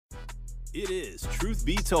It is Truth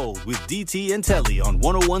Be Told with DT and Telly on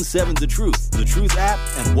 1017 The Truth app,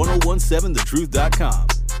 and 1017thetruth.com.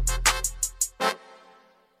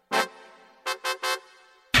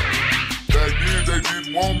 Back then they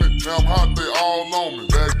didn't want me, now I'm hot, they all on me.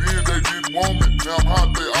 Back then they didn't want me, now I'm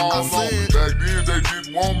hot, they all on me. Back then they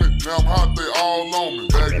didn't want me, now I'm hot, they all on me.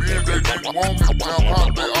 Back then they didn't want me, now I'm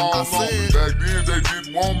hot, they all on me. Back then they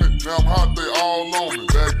didn't want me, now I'm hot, they all on me.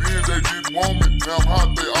 Back then they didn't want me, now I'm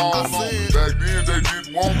hot, they all on me. Back then they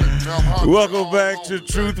didn't want me, now I'm hot. Welcome back to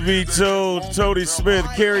Truth Be Told. Tony Smith,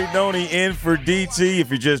 Kerry Noni in for DT. If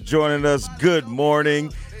you're just joining us, good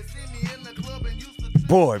morning.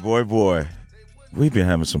 Boy. We've been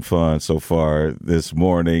having some fun so far this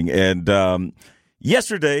morning. And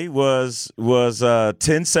yesterday was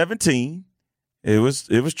 10/17. It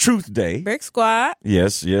was Truth Day. Brick Squad.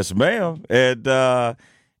 Yes, ma'am. And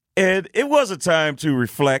it was a time to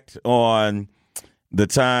reflect on the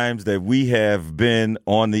times that we have been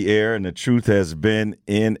on the air and the truth has been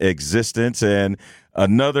in existence. And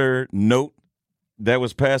another note that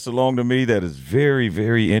was passed along to me that is very,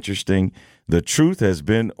 very interesting. The truth has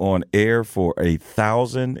been on air for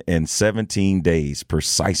 1,017 days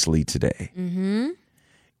precisely today. Mm-hmm.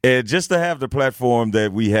 And just to have the platform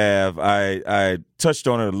that we have, I touched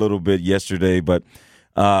on it a little bit yesterday, but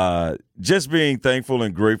just being thankful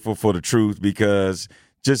and grateful for the truth, because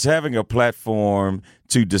just having a platform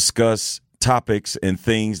to discuss topics and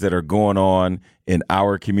things that are going on in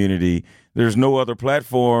our community, there's no other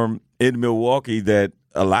platform in Milwaukee that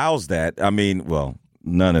allows that. I mean, well,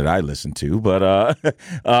 none that I listen to, but I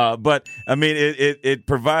mean, it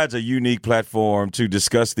provides a unique platform to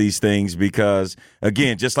discuss these things because,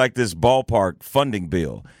 again, just like this ballpark funding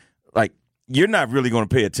bill, like you're not really going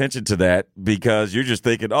to pay attention to that because you're just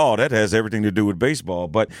thinking, oh, that has everything to do with baseball,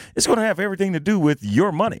 but it's going to have everything to do with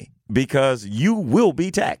your money because you will be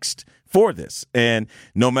taxed for this. And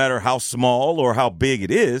no matter how small or how big it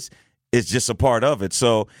is, it's just a part of it.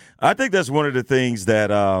 So I think that's one of the things that,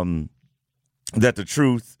 that the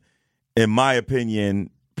truth, in my opinion,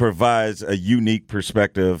 provides a unique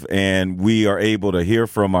perspective, and we are able to hear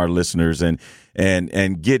from our listeners and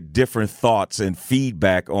get different thoughts and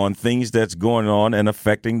feedback on things that's going on and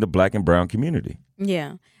affecting the Black and brown community.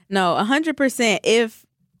 Yeah. No, 100%. If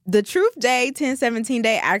the Truth Day, 1017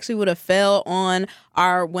 Day, actually would have fell on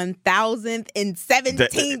our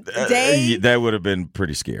 1,017th day, that would have been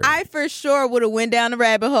pretty scary. I for sure would have went down the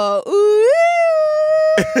rabbit hole. Ooh,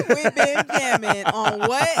 we've been jamming on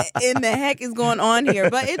what in the heck is going on here.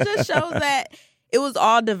 But it just shows that it was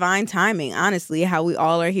all divine timing, honestly, how we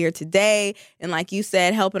all are here today. And like you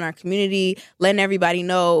said, helping our community, letting everybody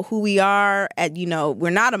know who we are. We're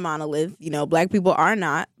not a monolith. Black people are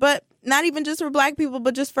not. But not even just for Black people,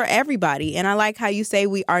 but just for everybody. And I like how you say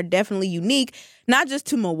we are definitely unique, not just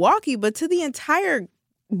to Milwaukee, but to the entire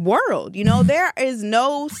world. There is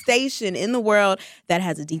no station in the world that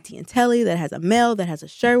has a DT and Telly, that has a Mel, that has a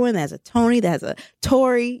Sherwin, that has a Tony, that has a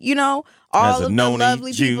Tori, all of the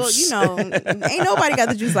lovely juice. People, ain't nobody got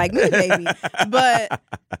the juice like me, baby. But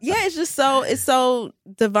yeah, it's so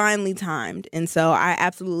divinely timed. And so I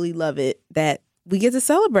absolutely love it that we get to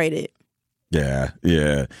celebrate it. Yeah.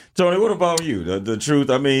 Tony, what about you? The truth,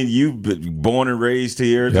 I mean, you've been born and raised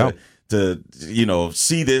here. Yep. To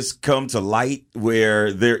see this come to light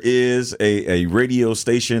where there is a radio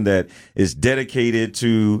station that is dedicated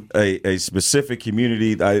to a specific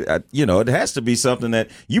community. It has to be something that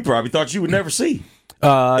you probably thought you would never see.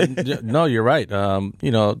 No, you're right.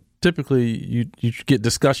 Typically you get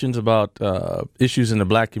discussions about issues in the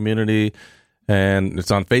Black community, and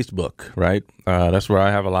it's on Facebook, right? That's where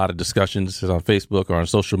I have a lot of discussions, is on Facebook or on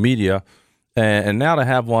social media. And now to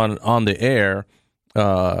have one on the air,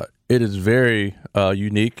 it is very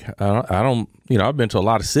unique. I've been to a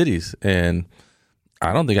lot of cities, and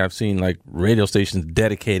I don't think I've seen like radio stations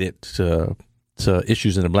dedicated to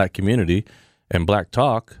issues in the Black community and Black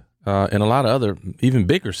talk in a lot of other, even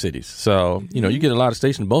bigger cities. So, you get a lot of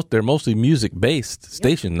stations, they're mostly music-based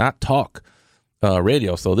stations, not talk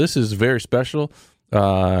radio. So this is very special.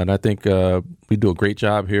 And I think we do a great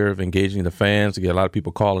job here of engaging the fans. We get a lot of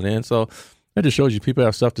people calling in. So it just shows you people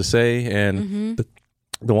have stuff to say. And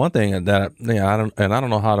the one thing that I don't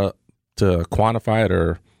know how to quantify it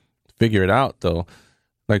or figure it out, though.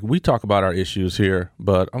 Like, we talk about our issues here,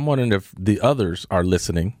 but I'm wondering if the others are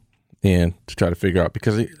listening in to try to figure out,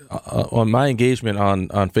 because on my engagement on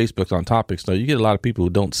Facebook on topics, though, you get a lot of people who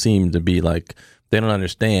don't seem to be like, they don't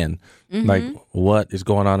understand like what is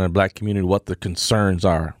going on in the Black community, what the concerns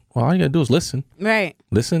are. Well, all you gotta do is listen. Right.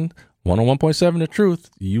 Listen. 101.7 The Truth,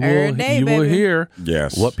 you Every day, will baby. hear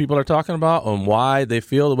Yes. what people are talking about and why they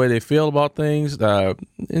feel the way they feel about things,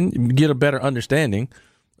 and get a better understanding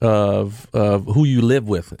of who you live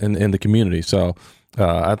with in the community. So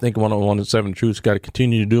I think 101.7 The Truth's got to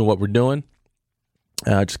continue to do what we're doing.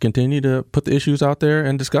 Just continue to put the issues out there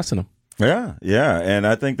and discussing them. Yeah, and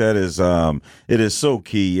I think that is it is so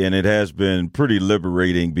key, and it has been pretty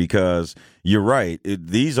liberating because you're right.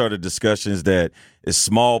 These are the discussions that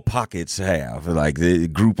small pockets have, like the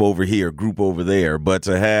group over here, group over there, but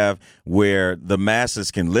to have where the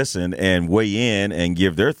masses can listen and weigh in and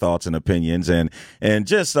give their thoughts and opinions, and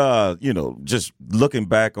just just looking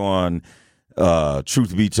back on.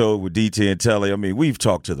 Truth be told, with DT and Telly, I mean, we've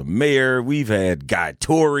talked to the mayor, we've had Guy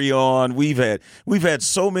Torrey on, we've had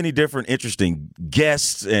so many different interesting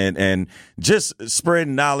guests and just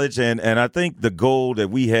spreading knowledge, and I think the goal that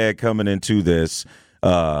we had coming into this,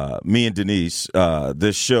 me and Denise,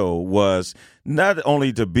 this show was not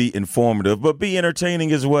only to be informative, but be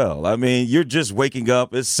entertaining as well. I mean, you're just waking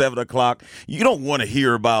up, it's 7 o'clock. You don't want to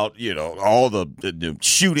hear about, all the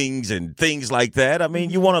shootings and things like that. I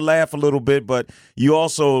mean, you want to laugh a little bit, but you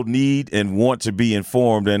also need and want to be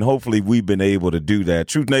informed. And hopefully we've been able to do that.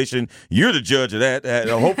 Truth Nation, you're the judge of that.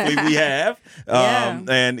 Hopefully we have. Yeah.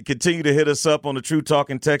 And continue to hit us up on the True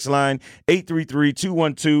Talking text line,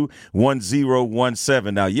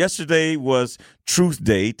 833-212-1017. Now, yesterday was Truth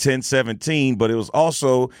Day, 10/17, but it was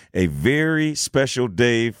also a very special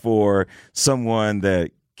day for someone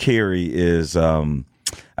that Carrie is, I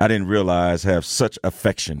didn't realize, have such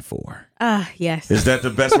affection for. Yes. Is that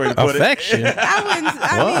the best way to put Affection.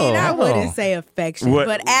 I wouldn't say affection, What-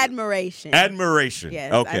 but admiration. Admiration.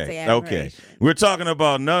 Yes, okay. I'd say Okay. admiration. We're talking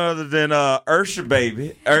about none other than Usher,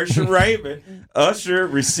 baby. Usher Raymond. Usher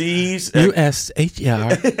receives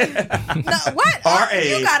USHER. No, what?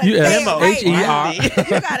 R.A. You gotta say it right. USHER. Randy.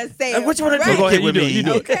 You gotta say it Which one right. did you get with You do me? it, you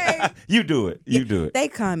do it. Okay. You do it. You do it. They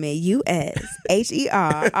call me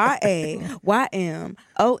USHERRAYMOND.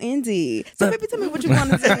 So baby, tell me what you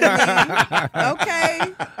want to say to me. Okay.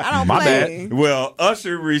 I don't My play. Well,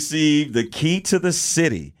 Usher received the key to the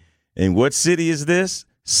city. And what city is this?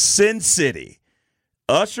 Sin City.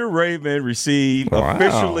 Usher Raymond received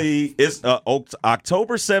officially, it's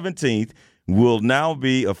October 17th, will now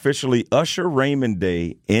be officially Usher Raymond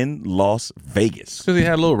Day in Las Vegas. Because he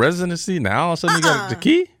had a little residency, now all of a sudden you got the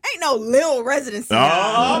key? Ain't no little residency.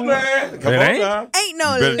 Oh, man. Come It on ain't? now. Ain't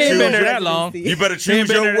no Better little choose He ain't been there your- that long. You better He ain't choose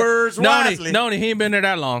been your there- words wisely. No, he ain't been there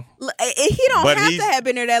that long. He don't But have he's- to have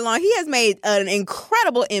been there that long. He has made an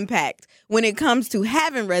incredible impact when it comes to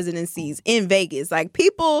having residencies in Vegas. Like,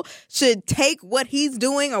 people should take what he's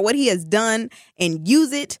doing or what he has done and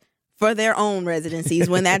use it for their own residencies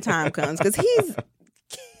when that time comes, because he's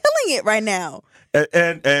killing it right now.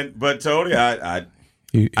 But Tony, I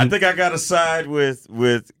think I got to side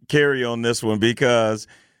with Carrie on this one because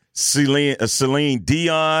Celine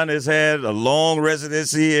Dion has had a long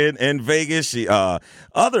residency in Vegas. She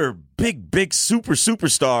other big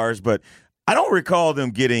superstars, but I don't recall them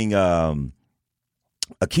getting a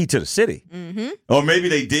key to the city. Mm-hmm. Or maybe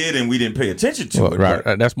they did and we didn't pay attention to it. Right,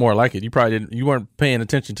 but- that's more like it. You probably didn't. You weren't paying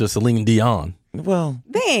attention to Celine Dion. Well,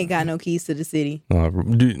 They ain't got no keys to the city.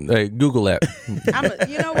 Hey, Google that.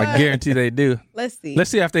 You know what? I guarantee they do. Let's see. Let's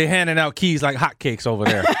see if they handing out keys like hotcakes over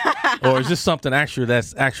there, or is this something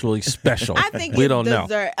that's actually special? I think we don't know.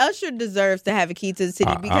 Usher deserves to have a key to the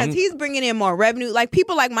city because I'm- he's bringing in more revenue. Like,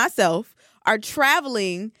 people like myself are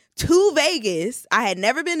traveling to Vegas. I had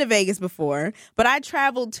never been to Vegas before, but I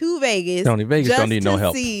traveled to Vegas. Tony, Vegas just don't need no to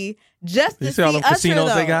help. Just to You see all them Usher, casinos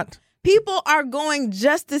though. they got? People are going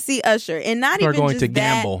just to see Usher, and not They're even going just to that.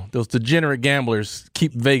 gamble. Those degenerate gamblers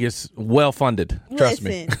keep Vegas well funded. Trust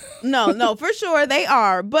me. No, for sure they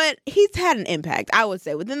are. But he's had an impact, I would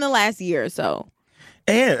say, within the last year or so.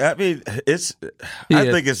 and I mean, I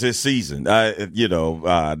think it's his season.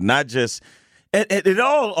 Not just it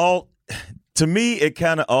all to me. It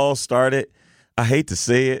kind of all started. I hate to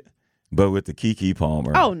say it, but with the Keke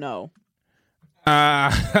Palmer. Oh no.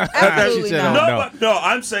 Absolutely She said, not. No,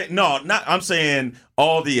 I'm saying I'm saying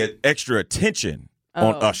all the extra attention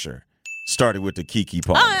on Usher started with the Keke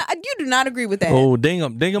Palmer. You do not agree with that. Oh, ding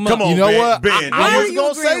him up. Come on, You know Ben, what? Ben, Why I are was you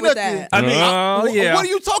gonna agreeing say with that. that? I mean, yeah. What are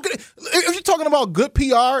you talking? If you're talking about good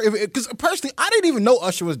PR, because personally, I didn't even know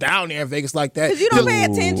Usher was down there in Vegas like that. 'Cause you don't pay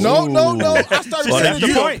attention. No. I started. Well, that's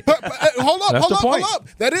the point. But, hold up, That's the point. hold up.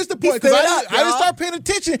 That is the point. stood Because up, I didn't y'all. start paying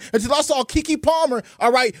attention until I saw Keke Palmer.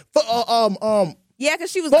 All right, Yeah,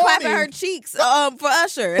 because she was Fawning. clapping her cheeks for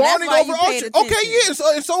Usher. And that's fawning why over you paid Usher. attention. Okay,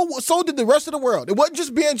 yeah. And so did the rest of the world. It wasn't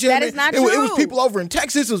just Benjamin. That is not It was true. people over in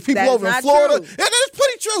Texas. It was people That is over in not Florida. true. And there's It's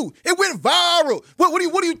pretty true. It went viral. What do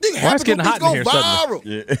you think happens when things go viral?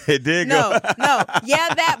 Yeah, it did go. No. Yeah,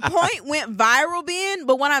 that point went viral, Ben.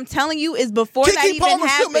 But what I'm telling you is before that even Palmer's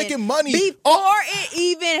happened, still making money. Before it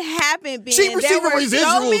even happened, Ben, She receiving there were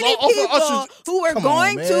residuals so many off of people Usher's. who were Come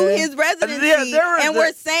going on, to man. his residency Yeah,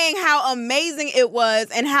 were saying how amazing it was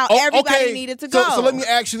and how everybody needed to go. So let me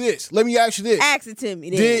ask you this. Ask it to me.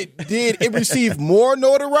 Then. Did it receive more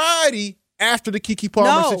notoriety after the Keke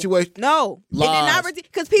Palmer situation? No, Lies. it did not receive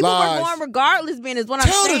because people Lies. were going regardless. Ben is what I'm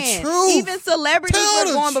Tell saying. the truth. Even celebrities Tell were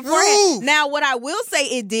the going truth. beforehand. Now, what I will say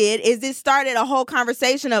it did is it started a whole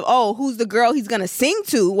conversation of who's the girl he's going to sing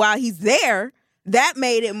to while he's there. That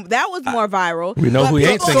made it. That was more viral. We know But who he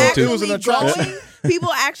ain't people singing to. It was an attraction.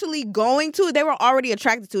 People actually going to it, they were already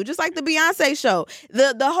attracted to it, just like the Beyonce show.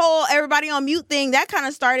 The whole everybody on mute thing, that kind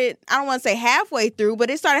of started, I don't want to say halfway through,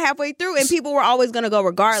 but it started halfway through, and people were always going to go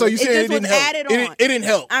regardless. So you saying it it just didn't was help? added on. It didn't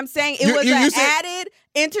help. I'm saying it was an added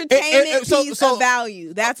entertainment piece of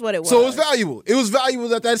value. That's what it was. So it was valuable. It was valuable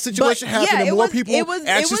that situation happened, and more people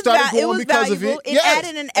actually started going because of it. It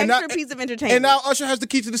added an extra piece of entertainment. And now Usher has the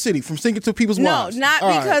key to the city from singing to people's wives. No, not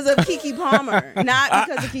because of Keke Palmer. Not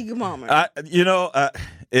because of Keke Palmer.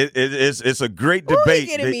 It's a great debate. He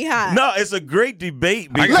getting me hot. No, it's a great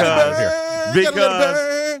debate because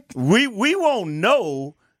we won't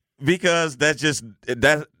know because that's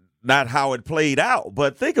not how it played out.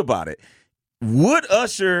 But think about it. Would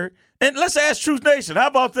Usher, and let's ask Truth Nation, how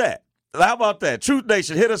about that? Truth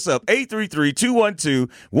Nation, hit us up,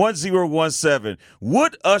 833-212-1017.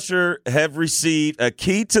 Would Usher have received a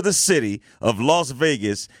key to the city of Las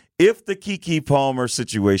Vegas if the Keke Palmer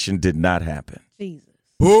situation did not happen? Jesus.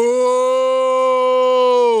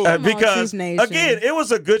 Because, again, it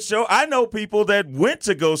was a good show. I know people that went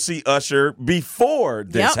to go see Usher before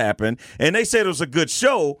this happened, and they said it was a good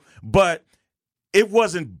show, but it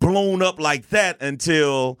wasn't blown up like that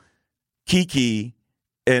until Keke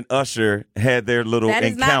and Usher had their little encounter.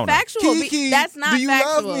 That is not factual. Keke, that's not do you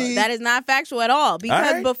factual. love me? That is not factual at all.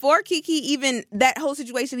 Because right. before Keke even, that whole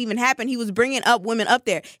situation even happened, he was bringing up women up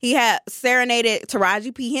there. He had serenaded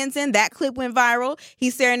Taraji P. Henson. That clip went viral.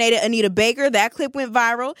 He serenaded Anita Baker. That clip went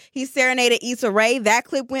viral. He serenaded Issa Rae. That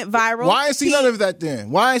clip went viral. Why ain't see none of that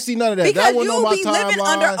then? Why ain't see none of that? Because that wasn't you on my be living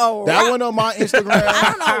timeline. under a rock. That wasn't on my Instagram. I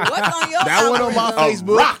don't know what's on your That wasn't on my algorithm.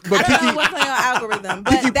 Facebook. But I don't know Keke, what's on your algorithm.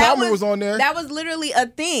 But Keke Palmer was on there. That was literally a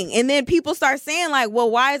thing. And then people start saying, like,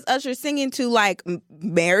 well, why is Usher singing to, like,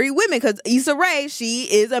 married women? Because Issa Rae, she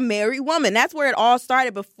is a married woman. That's where it all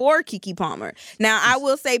started before Keke Palmer. Now, I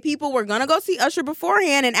will say people were going to go see Usher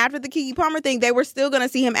beforehand, and after the Keke Palmer thing, they were still going to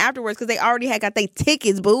see him afterwards because they already had got their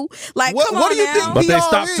tickets, boo. Like, come on what do you now. think But they PR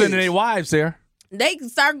stopped is? sending their wives there. They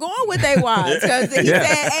start going with their wives because he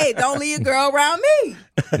said, hey, don't leave a girl around me.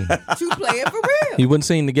 You play it for real. He wouldn't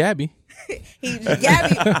sing to Gabby.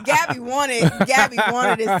 Gabby wanted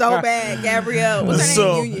it so bad. Gabrielle, what's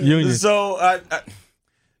her name? Union.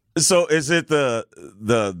 So is it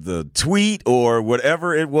the tweet or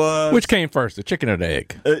whatever it was? Which came first, the chicken or the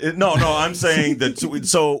egg? No, I'm saying the tweet.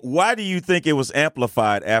 So why do you think it was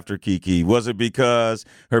amplified after Keke? Was it because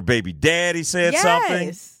her baby daddy said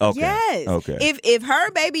something? Okay. Yes. Okay. If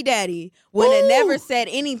her baby daddy would have never said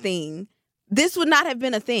anything, this would not have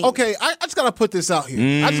been a thing. Okay, I just got to put this out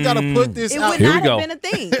here. I just got to put this It out would here. Here we not have go. been a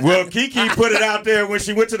thing. Well, Keke put it out there when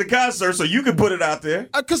she went to the concert, so you can put it out there.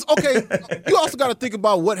 Because, okay, you also got to think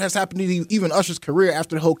about what has happened to even Usher's career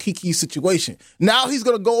after the whole Keke situation. Now he's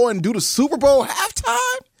going to go and do the Super Bowl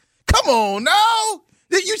halftime? Come on now.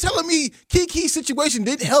 You telling me Keke's situation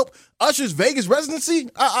didn't help Usher's Vegas residency?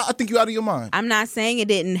 I think you're out of your mind. I'm not saying it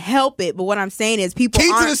didn't help it, but what I'm saying is people Key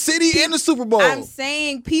to aren't. the city and the Super Bowl. I'm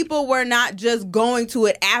saying people were not just going to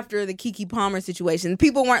it after the Keke Palmer situation.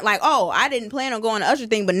 People weren't like, oh, I didn't plan on going to Usher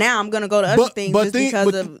thing, but now I'm going to go to Usher thing just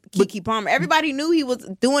because of Keke Palmer. Everybody knew he was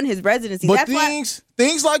doing his residency. But That's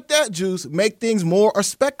things like that, Juice, make things more a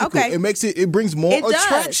spectacle. Okay. It brings more It does.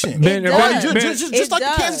 attraction. It does. Just like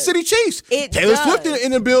the Kansas City Chiefs. It Taylor does. Swift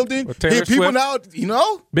in the building. Well, Taylor Hit people Swift. out, you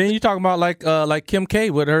know? Ben, you talking about like Kim K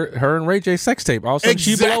with her and Ray J sex tape. All of a sudden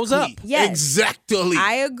she blows up. Yes. Exactly.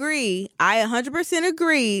 I agree. I 100%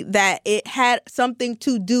 agree that it had something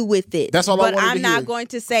to do with it. That's all I but wanted to I'm not hear. going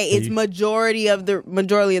to say it's majority of the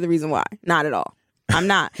reason why. Not at all. I'm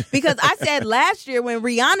not. Because I said last year when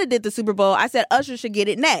Rihanna did the Super Bowl, I said Usher should get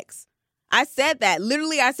it next. I said that.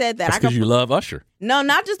 Literally, I said that. That's because you love Usher. No,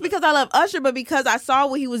 not just because I love Usher, but because I saw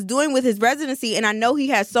what he was doing with his residency, and I know he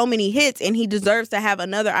has so many hits, and he deserves to have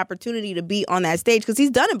another opportunity to be on that stage because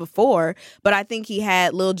he's done it before. But I think he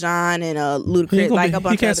had Lil Jon and Ludacris, like a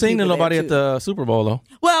bunch He can't of sing to other people nobody there, at too. the Super Bowl though.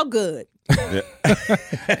 Well, good.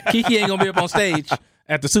 Keke ain't gonna be up on stage.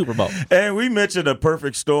 at the Super Bowl. And we mentioned a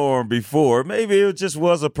perfect storm before. Maybe it just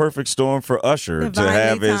was a perfect storm for Usher to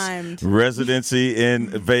have his residency in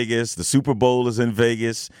Vegas. The Super Bowl is in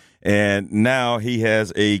Vegas. And now he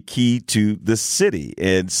has a key to the city.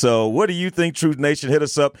 And so what do you think, Truth Nation? Hit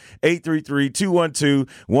us up,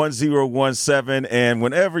 833-212-1017. And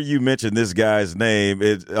whenever you mention this guy's name,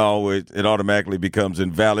 it automatically becomes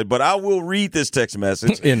invalid. But I will read this text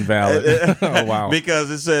message. Invalid. Oh, wow.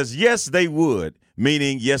 Because it says, yes, they would,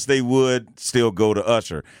 meaning yes, they would still go to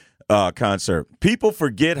Usher. Concert. People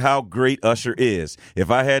forget how great Usher is.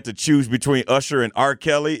 If I had to choose between Usher and R.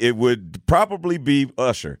 Kelly, it would probably be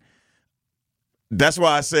Usher. That's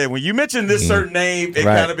why I said when you mention this certain name, it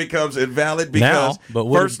kind of becomes invalid because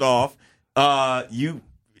first off, you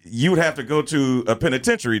would have to go to a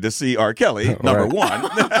penitentiary to see R. Kelly, number one.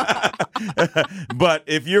 But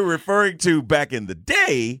if you're referring to back in the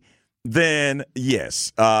day, then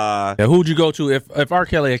yes. Who'd you go to if R.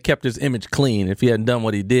 Kelly had kept his image clean? If he hadn't done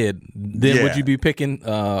what he did, then would you be picking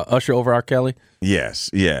Usher over R. Kelly? Yes.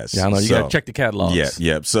 Yeah, I know. You got to check the catalogs.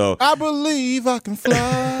 Yep. So I believe I can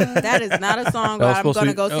fly. That is not a song I'm going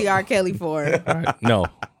to go see R. Kelly for. Right. No.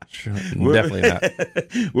 Sure, definitely not.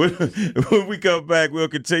 When we come back, we'll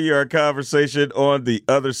continue our conversation on the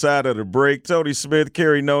other side of the break. Tony Smith,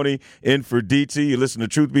 Carrie Noni in for DT. You listen to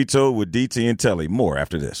Truth Be Told with DT and Telly. More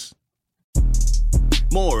after this.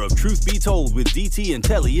 More of Truth Be Told with DT and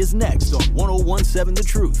Telly is next on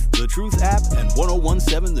 1017 The Truth app, and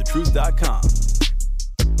 1017thetruth.com.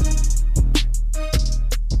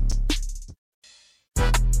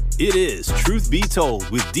 It is Truth Be Told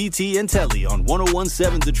with DT and Telly on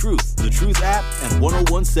 1017 The Truth app, and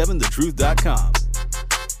 1017thetruth.com.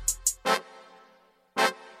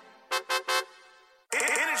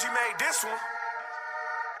 Energy made this one.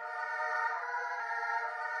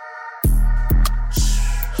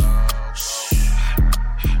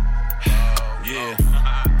 Yeah.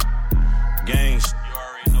 Gangs.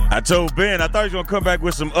 I told Ben I thought he was going to come back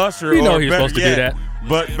with some Usher. You know or he's better supposed to yet, do that.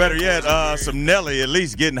 But better yet, some Nelly, at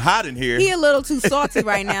least getting hot in here. He a little too salty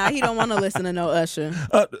right now. He don't want to listen to no Usher.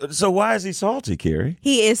 So why is he salty, Carrie?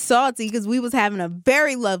 He is salty because we was having a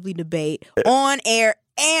very lovely debate on air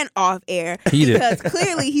and off air because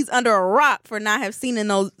clearly he's under a rock for not have seeing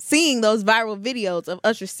those viral videos of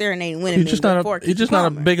Usher serenading women. You're just not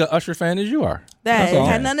a big Usher fan as you are. That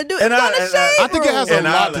had nothing to do. And I think it has a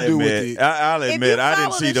lot to do with it. I'll admit I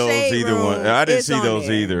didn't see those either. I didn't see those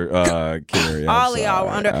either, Carrie. All of y'all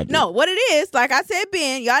were under. No, what it is, like I said,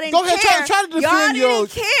 Ben, y'all didn't Go ahead, care. try to defend y'all didn't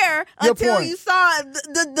care until point. you saw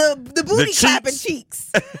the booty clapping cheeks.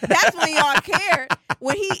 That's when y'all cared.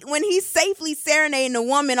 When he's safely serenading a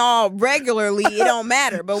woman all regularly, it don't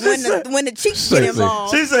matter. But when the cheeks get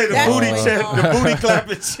involved, she say the booty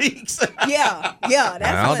clapping cheeks. Yeah.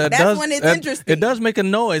 That's when it's interesting. It does make a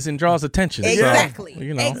noise and draws attention. Exactly. So,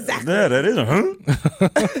 you know. Exactly. Yeah, that is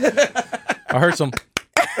I heard some.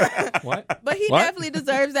 What? But he definitely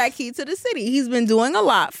deserves that key to the city. He's been doing a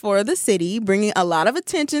lot for the city, bringing a lot of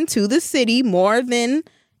attention to the city, more than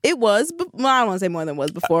it was. Well, I don't want to say more than it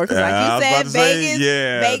was before, because like you said,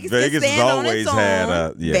 Vegas can stand on its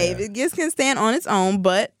own. Vegas can stand on its own,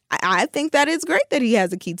 but I think that it's great that he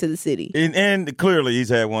has a key to the city. And clearly he's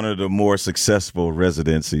had one of the more successful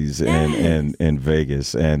residencies in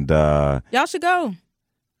Vegas. And y'all should go.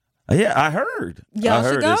 Yeah, I heard. Y'all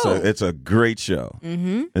should go. It's a great show.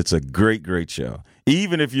 Mm-hmm. It's a great show.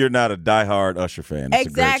 Even if you're not a diehard Usher fan, it's a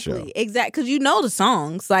great show. Exactly, because you know the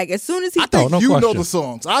songs. Like as soon as he, I think you know the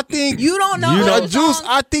songs. I think you don't know Usher songs.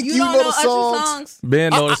 I think you know the songs.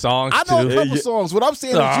 Ben know the songs too. I know a couple songs. What I'm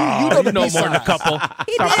saying is you know the more than a couple.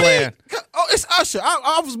 Stop playing. Oh, it's Usher.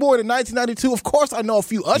 I was born in 1992. Of course, I know a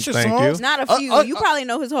few Usher songs. Not a few. You probably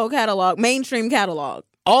know his whole catalog, mainstream catalog.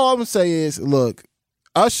 All I'm gonna say is, look,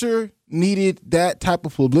 Usher needed that type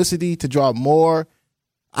of publicity to draw more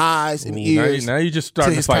eyes and ears. Now you just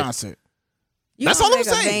starting to his to fight. concert. That's all I'm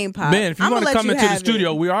saying. Ben, if you want to come into the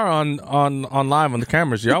studio, we are on live on the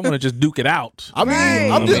cameras. Y'all want to just duke it out. I mean,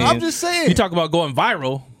 I'm just saying. You talk about going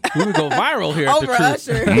viral. We would go viral here over at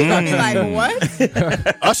the Usher. He's gonna be like,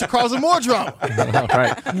 what? Usher causing more drama.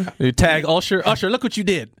 Right. You tag Usher. Usher, look what you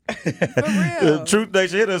did. For real. Truth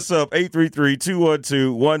Nation, hit us up,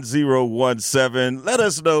 833-212-1017. Let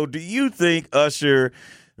us know, do you think Usher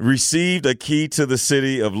received a key to the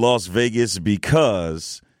city of Las Vegas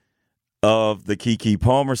because of the Keke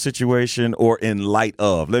Palmer situation, or in light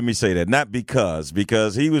of? Let me say that, not because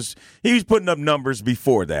he was putting up numbers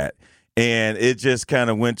before that, and it just kind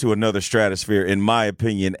of went to another stratosphere, in my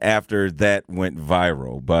opinion, after that went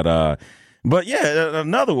viral. But yeah,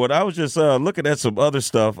 another one. I was just looking at some other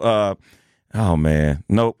stuff. Oh man,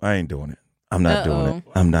 nope, I ain't doing it. I'm not doing it.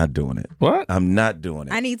 I'm not doing it. What? I'm not doing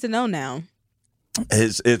it. I need to know now.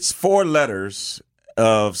 It's 4 letters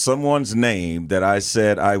of someone's name that I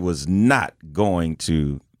said I was not going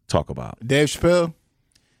to talk about. Dave Chappelle.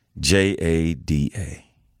 Jada.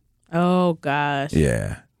 Oh gosh.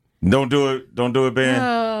 Yeah. Don't do it. Don't do it, Ben.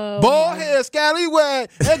 Oh. Bald head, scallywag.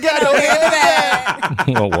 Ain't got no head back.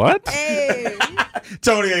 Well, what? Hey.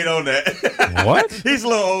 Tony ain't on that. What? He's a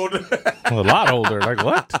little older. A lot older. Like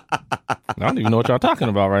what? I don't even know what y'all talking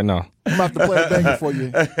about right now. I'm about to play a banger for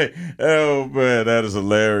you. Oh, man, that is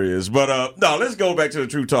hilarious. But no, let's go back to the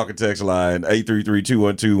True Talking text line,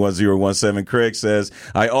 833-212-1017. Craig says,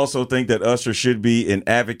 I also think that Usher should be an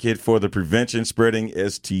advocate for the prevention spreading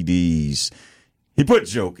STDs. He put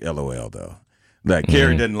joke, LOL, though. Like,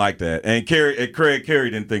 Carrie didn't like that. And Carrie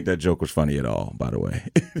didn't think that joke was funny at all, by the way.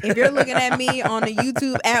 If you're looking at me on the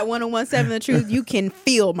YouTube at 1017 The Truth, you can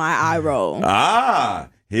feel my eye roll.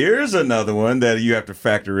 Here's another one that you have to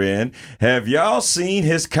factor in. Have y'all seen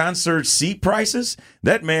his concert seat prices?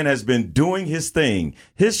 That man has been doing his thing.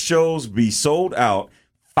 His shows be sold out.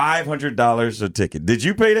 $500 a ticket. Did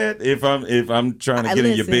you pay that? If I'm trying to get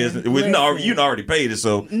in your business, no, you already paid it,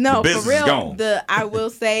 so no, the business for real, is gone. I will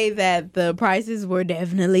say that the prices were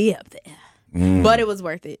definitely up there, but it was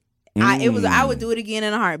worth it. I would do it again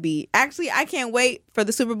in a heartbeat. Actually, I can't wait for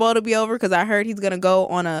the Super Bowl to be over because I heard he's gonna go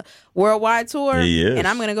on a worldwide tour, and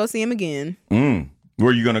I'm gonna go see him again. Where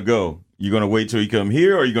are you gonna go? You gonna wait till he come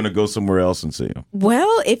here, or are you gonna go somewhere else and see him?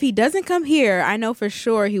 Well, if he doesn't come here, I know for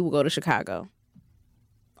sure he will go to Chicago.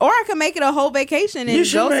 Or I could make it a whole vacation and go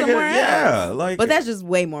somewhere else. Yeah, but that's just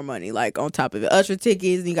way more money, like on top of it. Usher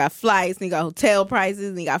tickets, and you got flights, and you got hotel prices,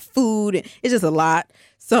 and you got food. And it's just a lot.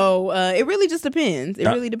 So it really just depends. It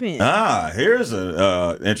really depends. Here's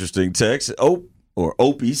an interesting text.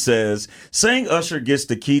 Opie says, saying Usher gets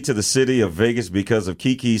the key to the city of Vegas because of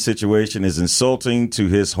Kiki's situation is insulting to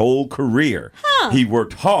his whole career. He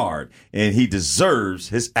worked hard, and he deserves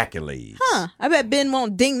his accolades. I bet Ben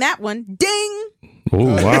won't ding that one. Ding!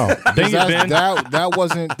 Oh, wow. Dang it, Ben. That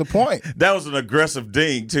wasn't the point. That was an aggressive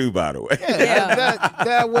ding, too, by the way. Yeah.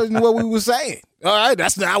 That wasn't what we were saying. All right,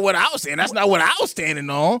 that's not what I was saying. That's not what I was standing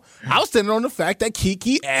on. I was standing on the fact that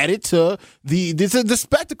Kiki added to the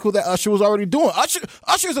spectacle that Usher was already doing.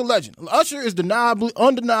 Usher is a legend. Usher is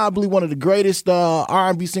undeniably one of the greatest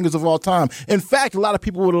R&B singers of all time. In fact, a lot of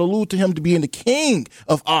people would allude to him to being the king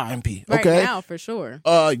of R&B. Okay? Right now, for sure.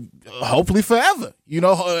 Hopefully forever. You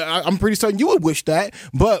know, I'm pretty certain you would wish that.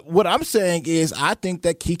 But what I'm saying is, I think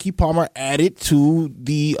that Keke Palmer added to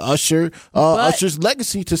the Usher's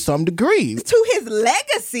legacy to some degree. To his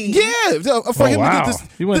legacy? Yeah. For him to get this,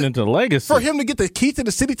 he went into legacy. For him to get the key to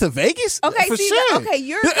the city to Vegas? Okay, for sure.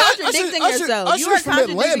 You're contradicting yourself. Usher's You are from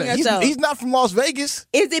contradicting Atlanta. yourself. He's not from Las Vegas.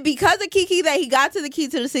 Is it because of Kiki that he got to the key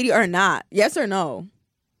to the city or not? Yes or no?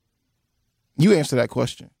 You answer that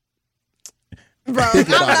question. Bro, I'm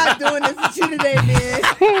not doing this with you today, man.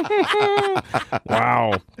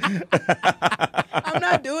 Wow. I'm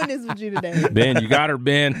not doing this with you today. Ben, you got her,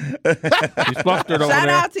 Ben. You flustered over Shout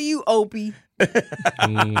there. out to you, Opie.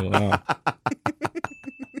 Wow.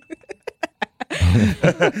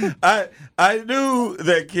 I knew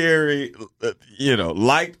that Carrie,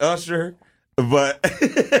 liked Usher, but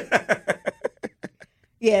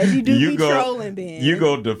yeah, you do be trolling, Ben. You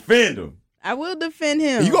go defend him. I will defend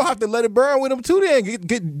him. You gonna have to let it burn with him too.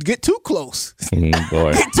 Then get too close.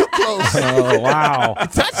 Boy. Get too close. Oh wow!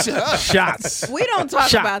 Touch her. Shots. We don't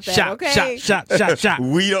talk about that. Okay. Shot.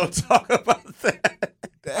 We don't talk about that.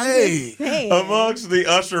 Hey, amongst the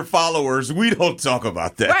Usher followers, we don't talk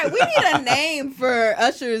about that. Right, we need a name for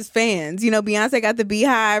Usher's fans. You know, Beyonce got the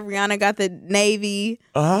Beehive, Rihanna got the Navy,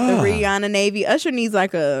 the Rihanna Navy. Usher needs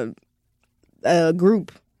like a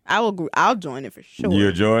group. I'll join it for sure.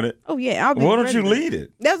 You'll join it? Oh yeah, I'll be. Why don't you lead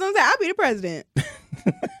it? That's what I'm saying. I'll be the president.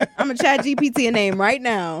 I'm gonna chat GPT a name right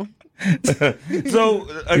now. So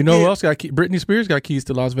you know who else got Britney Spears got keys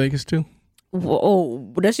to Las Vegas too?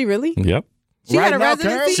 Whoa, does she really? Yep. She had a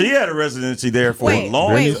residency? She had a residency there for a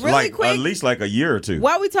long, really quick, at least like a year or two.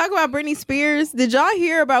 While we talk about Britney Spears, did y'all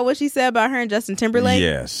hear about what she said about her and Justin Timberlake?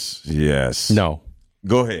 Yes. No.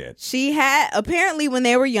 Go ahead. She had, apparently when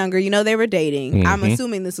they were younger, they were dating. Mm-hmm. I'm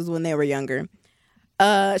assuming this was when they were younger.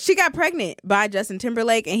 She got pregnant by Justin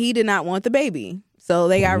Timberlake and he did not want the baby. So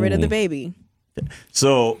they got rid of the baby.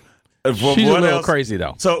 So she's a little crazy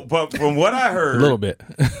though. So, but from what I heard, a little bit.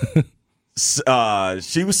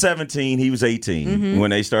 She was 17, he was 18 when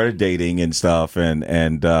they started dating and stuff, and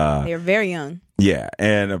they were very young. Yeah,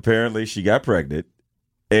 and apparently she got pregnant,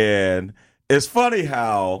 and it's funny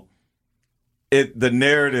how the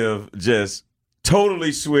narrative just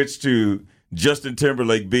totally switched to Justin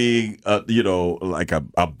Timberlake being, like a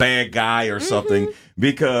bad guy or something.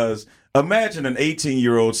 Because imagine an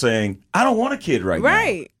 18-year-old saying, I don't want a kid right now.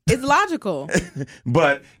 Right. It's logical.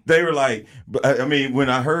 But they were like, I mean, when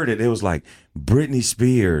I heard it, it was like Britney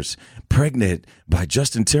Spears pregnant by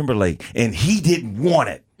Justin Timberlake, and he didn't want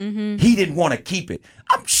it. He didn't want to keep it.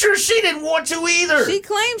 I'm sure she didn't want to either. She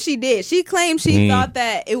claimed she did. She claimed she thought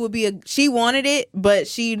that it would be she wanted it, but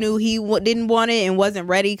she knew he didn't want it and wasn't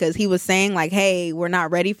ready because he was saying like, hey, we're not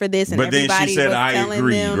ready for this. And but then everybody she said, was I telling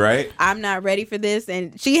agreed, them, right? I'm not ready for this.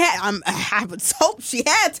 And she had, I would hope she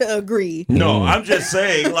had to agree. No, I'm just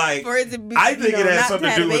saying, like, For it to be, I think it had not something to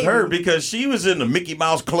have do a with her baby. because she was in the Mickey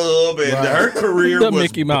Mouse Club and her career The was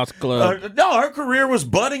Mickey Mouse Club. her career was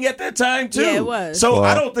budding at that time too. Yeah, it was. So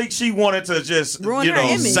I don't think she wanted to just Ruin her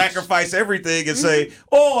image. sacrifice everything and say,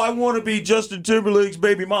 "Oh, I want to be Justin Timberlake's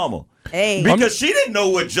baby mama." Hey. Because she didn't know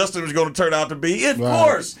what Justin was going to turn out to be. Of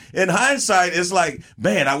course, in hindsight, it's like,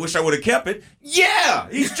 man, I wish I would have kept it. Yeah,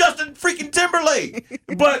 he's Justin freaking Timberlake.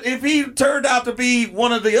 But if he turned out to be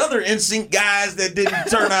one of the other NSYNC guys that didn't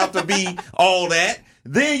turn out to be all that,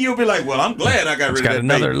 then you'll be like, well, I'm glad I got rid of Got that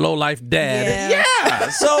another baby. low life dad. Yeah.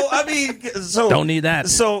 So I mean, Don't need that.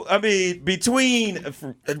 So I mean, between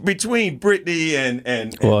Britney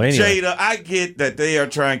and Well, anyway. Jada, I get that they are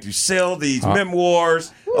trying to sell these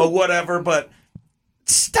memoirs or whatever, but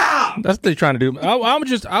stop. That's what they're trying to do. I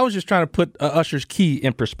was just trying to put Usher's key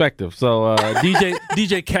in perspective. So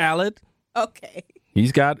DJ Khaled, Okay.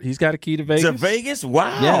 he's got a key to Vegas. To Vegas?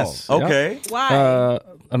 Wow. Yes. Okay. Why?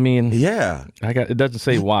 I mean, Yeah. it doesn't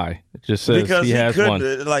say why. It just says Because he has one.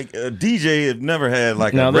 DJ have never had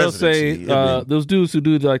like Now a they'll say residency. those dudes who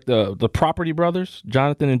do like the Property Brothers,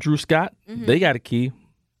 Jonathan and Drew Scott, they got a key,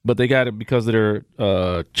 but they got it because of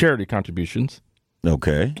their charity contributions.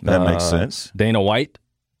 Okay, that makes sense. Dana White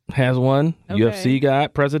has one. Okay. UFC guy,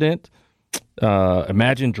 president.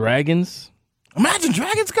 Imagine Dragons. Imagine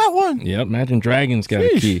Dragons got one. Yep, Imagine Dragons got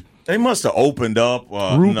a key. They must have opened up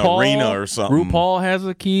an arena or something. RuPaul has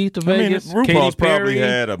a key to I mean, Vegas. RuPaul's Katy probably Perry.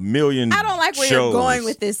 had a million. I don't like where shows. you're going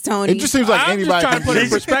with this, Tony. It just seems like I'm just anybody trying to can put it in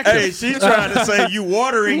do it. perspective. Hey, she's trying to say you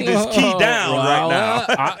watering this key down right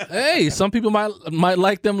now. Hey, some people might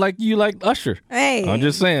like them like you like Usher. Hey. I'm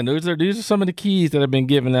just saying these are some of the keys that have been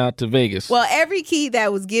given out to Vegas. Well, every key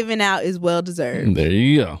that was given out is well deserved. There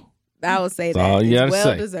you go. I would say That's all that. you It's gotta well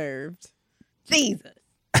say. deserved. Jesus.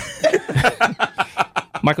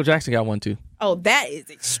 Michael Jackson got one too. Oh, that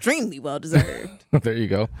is extremely well deserved. There you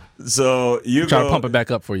go. So you Trying go to pump it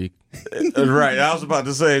back up for you. right. I was about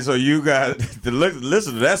to say. So you got to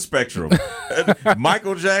listen to that spectrum.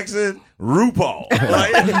 Michael Jackson, RuPaul,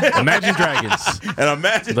 right? Imagine Dragons. And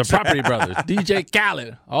Imagine The Property Brothers. DJ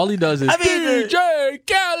Khaled. All he does is DJ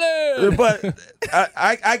Khaled. But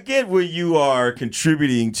I get where you are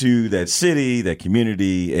contributing to that city, that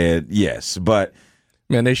community, and yes, but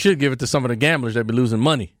Man, they should give it to some of the gamblers that be losing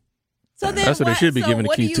money. So then That's what they should be giving the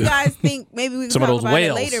what key do you to. guys think? Maybe we can Some of talk those about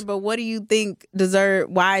whales. it later, but what do you think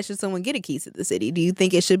why should someone get a key to the city? Do you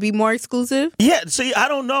think it should be more exclusive? yeah. See, I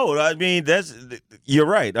don't know. I mean, you're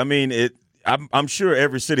right. I mean, I'm sure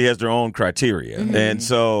every city has their own criteria, and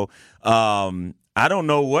so I don't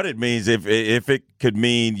know what it means if it could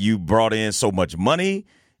mean you brought in so much money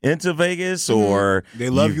into Vegas, or They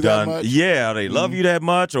love you've you that done, much? Yeah, they love you that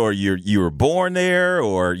much, or you were born there,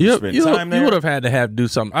 or you spent time there. You would have had to do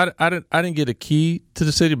something. I didn't get a key to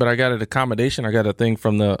the city, but I got an accommodation. I got a thing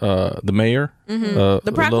from the mayor.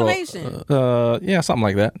 The proclamation. Yeah, something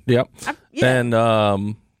like that. Yep. yeah.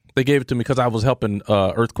 And they gave it to me because I was helping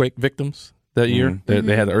earthquake victims that year.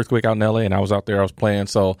 They had the earthquake out in LA, and I was out there. I was playing,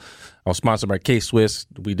 so I was sponsored by K-Swiss.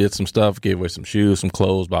 We did some stuff, gave away some shoes, some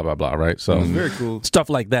clothes, blah blah blah. Right, so Very cool. stuff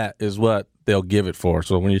like that is what they'll give it for.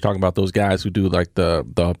 So when you're talking about those guys who do like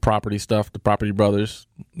the property stuff, the Property Brothers,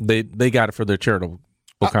 they got it for their charitable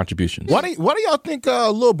contributions. Why do y'all think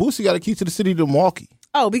Lil Boosie got a key to the city of Milwaukee?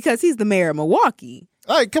 Oh, because he's the mayor of Milwaukee.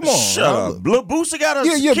 Like, come on. Shut up. Lil Boosie got a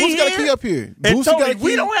Yeah, key Boosie got a here? key up here. And Boosie Tony, got a key.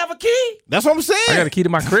 we don't have a key. That's what I'm saying. I got a key to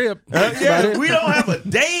my crib. Yeah, we don't have a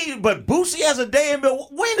day, but Boosie has a day in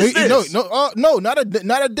Milwaukee. When is this? No, not a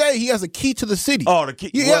day. He has a key to the city. Oh, the key.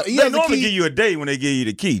 Yeah, Well, he they has a normally key. give you a day when they give you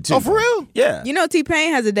the key, too. Oh, for real? Yeah. You know,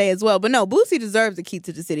 T-Pain has a day as well, but no, Boosie deserves a key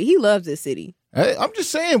to the city. He loves this city. Hey, I'm just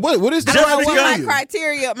saying. What is the I don't know Just what because- my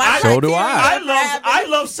criteria. So do I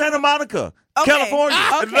love Santa Monica, Okay. California.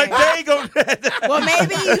 Okay. Like, they ain't gonna. Well,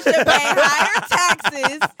 maybe you should pay higher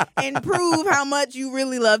taxes and prove how much you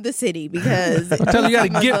really love the city because I tell you, you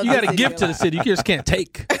must love got to city give a to the lot. city. You just can't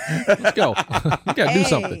take. Let's go. You got to do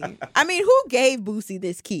something. I mean, who gave Boosie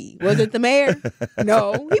this key? Was it the mayor?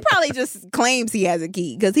 No. He probably just claims he has a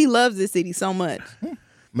key because he loves this city so much.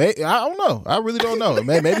 I don't know. I really don't know.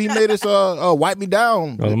 Maybe he made us wipe me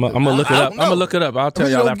down. I'm gonna look it up. I'm gonna look it up. I'll tell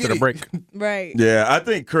y'all after the break. Right. Yeah, I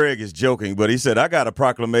think Craig is joking, but he said, I got a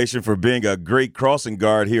proclamation for being a great crossing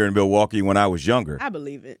guard here in Milwaukee when I was younger. I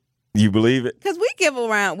believe it. You believe it? Because we give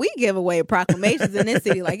away proclamations in this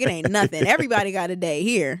city like it ain't nothing. Everybody got a day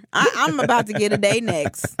here. I'm about to get a day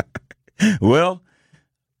next. Well,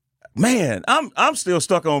 man, I'm still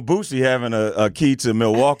stuck on Boosie having a key to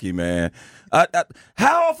Milwaukee, man.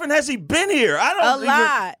 How often has he been here? I don't A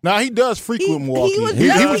lot. Nah, he does frequent Milwaukee. He was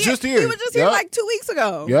just here. He was just here like 2 weeks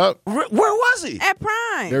ago. Yep. Where was he? At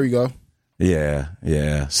Prime. There you go. Yeah.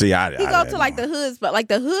 See, He go to like the hoods, but like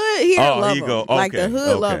the hood here love him. Like the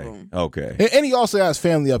hood love him. Okay. And he also has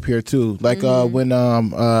family up here too. Like when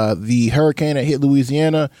the hurricane that hit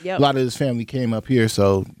Louisiana, a lot of his family came up here.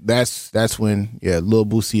 So that's when Lil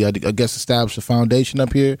Boosie I guess established a foundation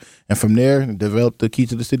up here, and from there developed the key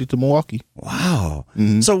to the city to Milwaukee. Wow.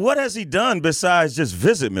 Mm-hmm. So what has he done besides just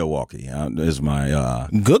visit Milwaukee? Is my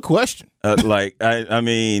good question. I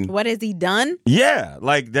mean, what has he done? Yeah,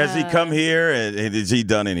 like does he come here and has he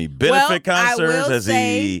done any benefit concerts?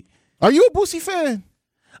 Are you a Boosie fan?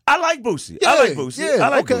 I like Boosie. Yeah, I like Boosie. yeah, I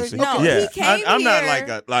like okay. Boosie. No, yeah. he came I'm not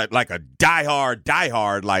here- like a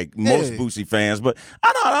diehard like most Boosie fans, but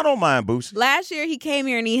I don't mind Boosie. Last year he came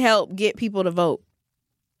here and he helped get people to vote.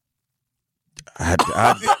 Bruh,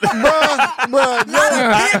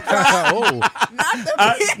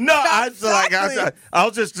 I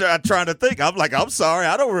was just trying to think. I'm like, I'm sorry,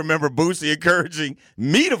 I don't remember Boosie encouraging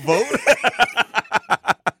me to vote.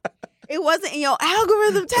 It wasn't in your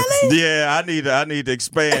algorithm, Telly. Yeah, I need to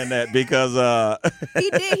expand that because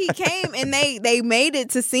He did. He came and they made it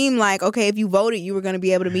to seem like, okay, if you voted, you were going to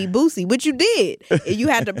be able to meet Boosie, which you did. You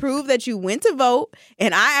had to prove that you went to vote,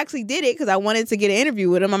 and I actually did it because I wanted to get an interview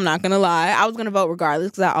with him. I'm not going to lie. I was going to vote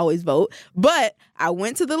regardless because I always vote. But I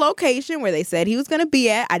went to the location where they said he was going to be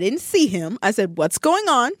at. I didn't see him. I said, what's going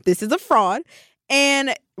on? This is a fraud.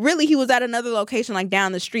 And really, he was at another location like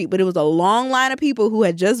down the street, but it was a long line of people who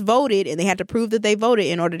had just voted, and they had to prove that they voted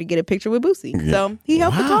in order to get a picture with Boosie. Yeah. So he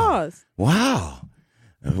helped the cause. Wow.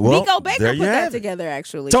 Well, Nico Baker put that together,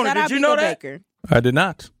 actually. Tony, Shout did out you Nico know that? Baker. I did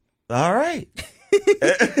not. All right.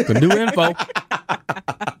 The new info. All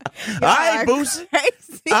right, Boosie.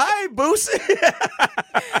 All right, Boosie.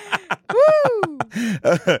 Woo.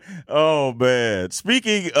 Oh, man.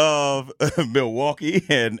 Speaking of Milwaukee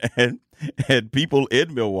and people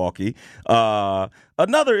in Milwaukee,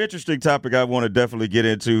 another interesting topic I want to definitely get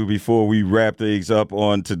into before we wrap things up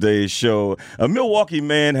on today's show. A Milwaukee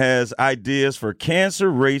man has ideas for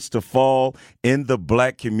cancer rates to fall in the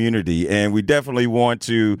black community, and we definitely want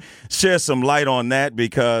to shed some light on that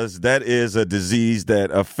because that is a disease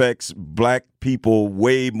that affects black people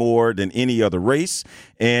way more than any other race,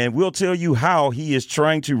 and we'll tell you how he is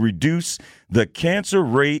trying to reduce the cancer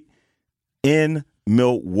rate in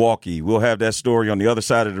Milwaukee. We'll have that story on the other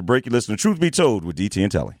side of the break. You listen to Truth Be Told with DT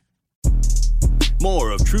and Telly.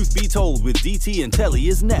 More of Truth Be Told with DT and Telly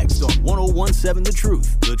is next on 1017 The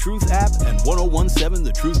Truth, The Truth app, and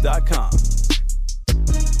 1017thetruth.com.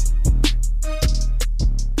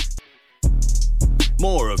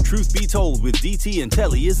 More of Truth Be Told with DT and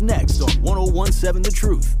Telly is next on 1017 The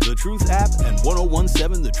Truth, The Truth app, and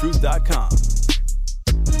 1017thetruth.com.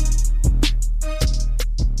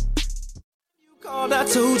 I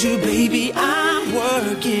told you, baby, I'm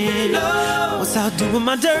working. Was out doing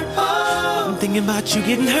my dirt. I'm thinking about you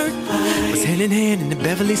getting hurt. Was hand in hand in the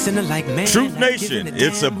Beverly Center like man. Truth Nation,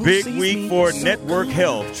 it's a big week for Network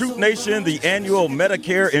Health. Truth Nation, the annual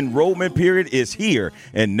Medicare enrollment period is here,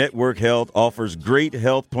 and Network Health offers great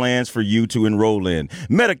health plans for you to enroll in.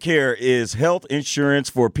 Medicare is health insurance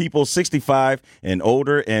for people 65 and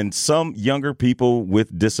older and some younger people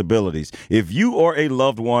with disabilities. If you or a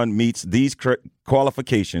loved one meets these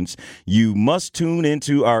qualifications, you must tune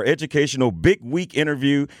into our educational Big Week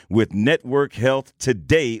interview with Network Health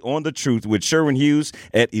today on The Truth with Sherwin Hughes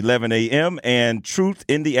at 11 a.m. and Truth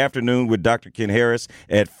in the Afternoon with Dr. Ken Harris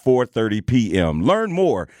at 4:30 p.m. Learn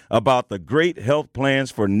more about the great health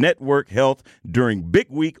plans for Network Health during Big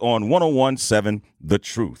Week on 1017 The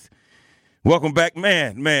Truth. Welcome back.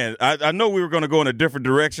 Man, I know we were going to go in a different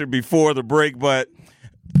direction before the break, but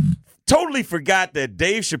totally forgot that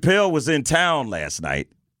Dave Chappelle was in town last night,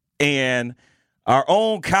 and our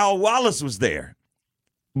own Kyle Wallace was there.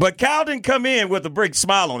 But Kyle didn't come in with a big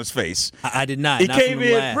smile on his face. I did not. He not came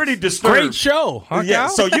in pretty disturbed. Great show, huh, Yeah,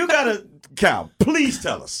 Kyle? so you got to, Kyle, please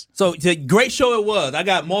tell us. So it's a great show it was. I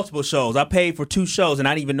got multiple shows. I paid for 2 shows, and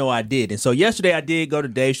I didn't even know I did. And so yesterday I did go to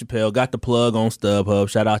Dave Chappelle, got the plug on StubHub.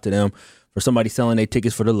 Shout out to them for somebody selling their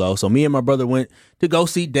tickets for the low. So me and my brother went to go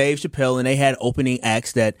see Dave Chappelle, and they had opening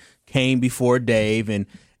acts that came before Dave. And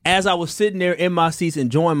as I was sitting there in my seats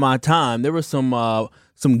enjoying my time, there were some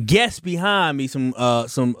guests behind me,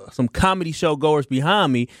 some comedy show goers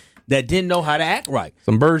behind me that didn't know how to act right.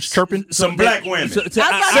 Some birds chirping. Some black women. You need to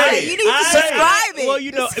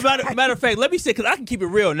describe it. Matter of fact, let me say, because I can keep it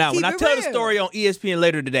real now. When I tell the story on ESPN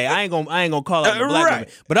later today, I ain't gonna call out the black women,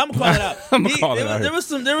 but I'm gonna call it out. There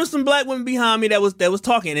was some black women behind me that was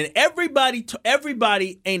talking, and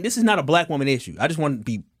everybody, and this is not a black woman issue. I just want to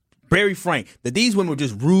be very frank that these women were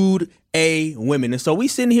just rude women, and so we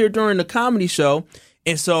sitting here during the comedy show,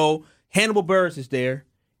 and so Hannibal Buress is there,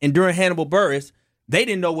 and during Hannibal Buress, they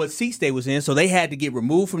didn't know what seats they was in, so they had to get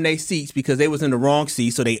removed from their seats because they was in the wrong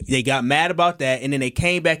seats. So they got mad about that, and then they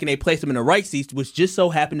came back and they placed them in the right seats, which just so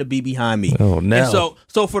happened to be behind me. Oh, no. And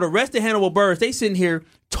so for the rest of Hannibal Buress, they sitting here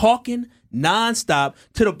talking nonstop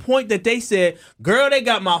to the point that they said, "Girl, they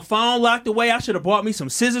got my phone locked away. I should have brought me some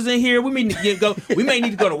scissors in here. We may need to go to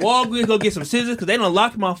Walgreens, go get some scissors because they done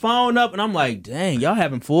locked my phone up." And I'm like, "Dang, y'all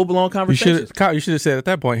having full blown conversations." Kyle, you should have said at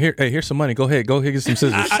that point, "Here's some money. Go ahead, get some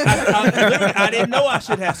scissors." I didn't know I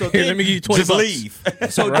should have. So here, let me give you $20. Just leave.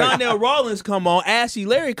 So Donnell Rawlings come on, Ashley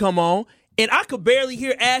Larry come on. And I could barely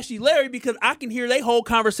hear Ashley Larry because I can hear they whole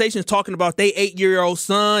conversations talking about their 8-year-old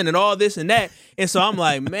son and all this and that. And so I'm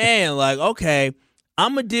like, man, okay,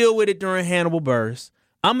 I'm going to deal with it during Hannibal Buress.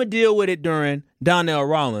 I'm going to deal with it during Donnell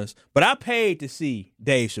Rawlings. But I paid to see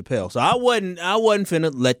Dave Chappelle. So I wasn't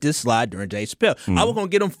finna let this slide during Dave Chappelle. I was going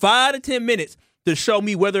to get them 5 to 10 minutes to show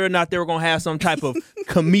me whether or not they were going to have some type of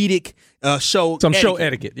comedic show show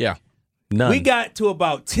etiquette, yeah. None. We got to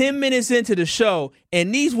about 10 minutes into the show,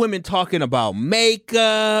 and these women talking about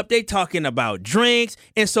makeup, they talking about drinks.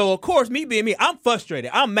 And so, of course, me being me, I'm frustrated.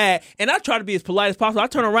 I'm mad, and I try to be as polite as possible. I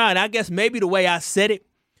turn around, and I guess maybe the way I said it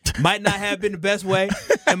might not have been the best way.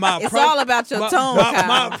 And it's all about your tone,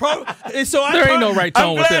 Kyle. And so there ain't no right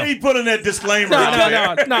tone with them. I'm glad he put in that disclaimer.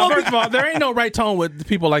 No. First of all, there ain't no right tone with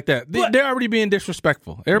people like that. They're already being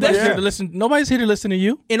disrespectful. Everybody's here to listen. Nobody's here to listen to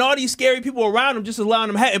you. And all these scary people around them just allowing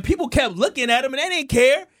them to have. And people kept looking at them, and they didn't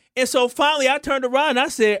care. And so finally I turned around and I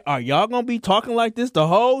said, "Are y'all going to be talking like this the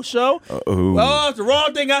whole show?" Oh, it's the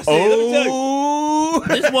wrong thing I said. Let me tell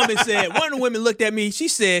you. This woman said, one of the women looked at me. She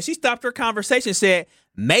said, she stopped her conversation, said,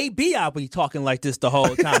 "Maybe I'll be talking like this the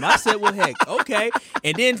whole time." I said, "Well, heck, okay."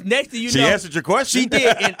 And then next thing you know, she answered your question. She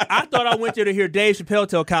did, and I thought I went there to hear Dave Chappelle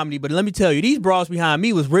tell comedy, but let me tell you, these bras behind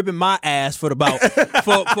me was ripping my ass for about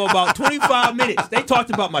 25 minutes. They talked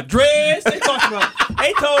about my dress. They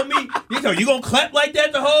told me, "You gonna clap like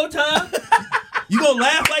that the whole time? You gonna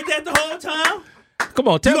laugh like that the whole time?" Come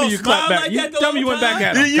on, tell me you clapped back. Tell me you went back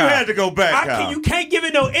at him. You had to go back, Kyle. You can't give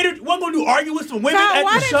it no energy. What going to do? Argue with some women Kyle,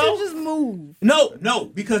 at the show? Why didn't you just move? No,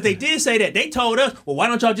 because they did say that. They told us, "Well, why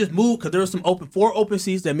don't y'all just move?" Because there were some 4 open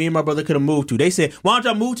seats that me and my brother could have moved to. They said, "Why don't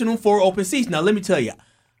y'all move to them 4 open seats?" Now, let me tell you,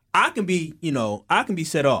 I can be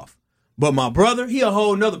set off. But my brother, he a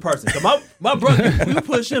whole nother person. So my brother, we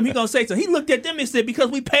push him, he gonna say something. He looked at them and said,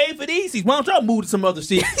 "Because we paid for these seats, why don't y'all move to some other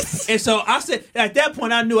seats?" And so I said, at that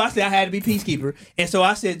point, I had to be peacekeeper. And so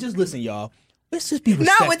I said, "Just listen, y'all. Let's just be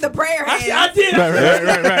respectful." Not with the prayer hands. I did. Right.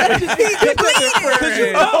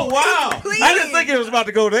 Oh, wow. Please. I didn't think it was about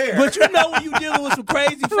to go there. But you know when you dealing with some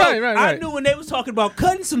crazy folks. Right. I knew when they was talking about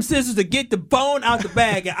cutting some scissors to get the bone out the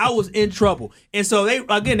bag, and I was in trouble. And so they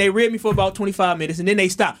read me for about 25 minutes, and then they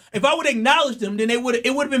stopped. If I would acknowledge them, then it would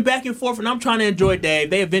have been back and forth, and I'm trying to enjoy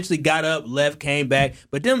Dave. They eventually got up, left, came back.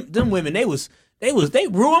 But them women, they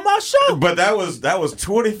ruined my show. But that was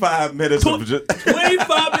 25 minutes of just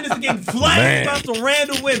 25 minutes of getting flamed by some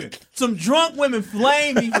random women. Some drunk women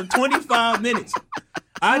flamed me for 25 minutes.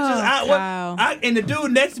 And the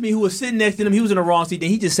dude next to me who was sitting next to him, he was in the wrong seat. Then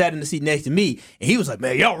he just sat in the seat next to me, and he was like,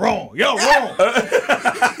 "Man, y'all wrong. I'm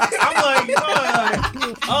like,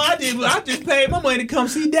 I just paid my money to come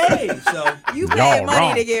see Dave. So you paid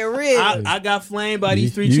money to get rid. I got flamed by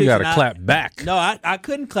these 3 chicks. You got to clap back. No, I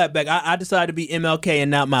couldn't clap back. I decided to be MLK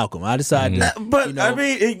and not Malcolm. I decided to. But I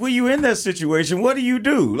mean, when you in that situation, what do you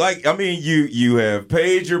do? Like, I mean, you have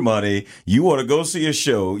paid your money. You want to go see a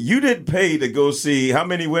show. You didn't pay to go see. How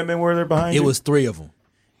many women were there behind you? It was 3 of them.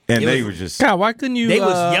 And they were just... God, why couldn't you... They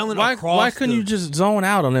was yelling across. Why couldn't you just zone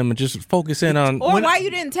out on them and just focus in on... Or why you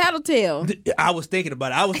didn't tattletale? I was thinking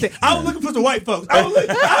about it. I was looking for some white folks. I was looking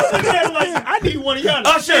at it like, I need one of y'all.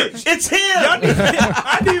 Usher, it's him!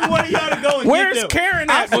 I need one of y'all to go and Where's get them. Karen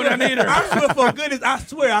at when I need her? I swear, for goodness, I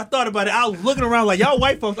swear, I thought about it. I was looking around like, y'all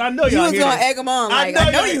white folks, I know y'all You was hear going to this. egg them on. Like,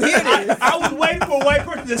 I know you hear this. I was waiting for a white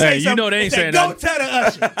person to say something. You know they ain't saying nothing. Don't tell the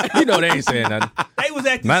Usher. You know they ain't saying nothing.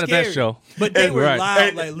 was acting not scared. at that show. But they were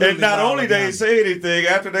loud. And not only they didn't say anything,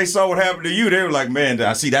 after they saw what happened to you, they were like, man,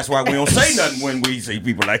 I see that's why we don't say nothing when we see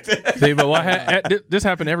people like that. See, but this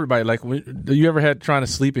happened to everybody. Like, you ever had trying to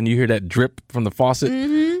sleep and you hear that drip from the faucet?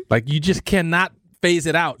 Mm-hmm. Like, you just cannot phase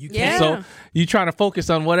it out. You can't. So you trying to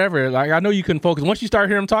focus on whatever. Like, I know you couldn't focus. Once you start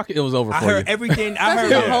hearing him talking, it was over for you. I heard everything. I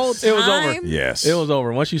heard the whole time. It was over. Yes. It was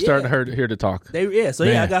over. Once you started to hear the talk.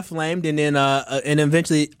 I got flamed, and then and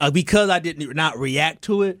eventually, because I did not react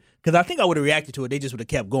to it, because I think I would have reacted to it, they just would have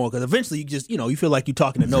kept going. Because eventually, you just, you feel like you're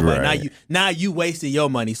talking to nobody. Right. Now you wasted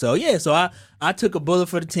your money. So I took a bullet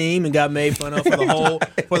for the team and got made fun of for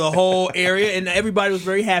the whole area, and everybody was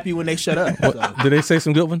very happy when they shut up. So. Did they say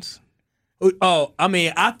some good ones? Oh, I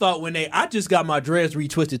mean, I thought I just got my dreads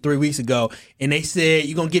retwisted 3 weeks ago, and they said,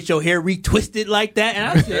 you going to get your hair retwisted like that? And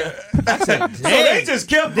I said so they just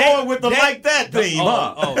kept going with the like that theme,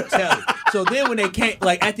 huh? Oh, tell it. So then when they came,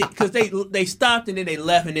 because they stopped and then they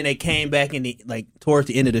left and then they came back towards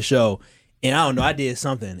the end of the show. And I don't know, I did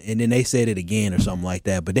something, and then they said it again or something like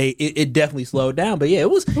that. But it definitely slowed down. But yeah, it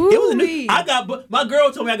was a new. My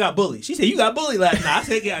girl told me I got bullied. She said, "You got bullied last night." I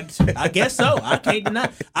said, "Yeah, I guess so. I can't deny.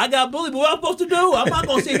 I got bullied. But what I'm supposed to do? I'm not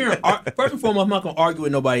gonna sit here and first and foremost, I'm not gonna argue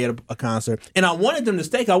with nobody at a concert. And I wanted them to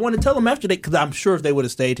stay. I wanted to tell them after because I'm sure if they would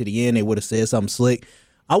have stayed to the end, they would have said something slick.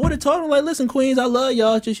 I would have told them, like, listen, Queens, I love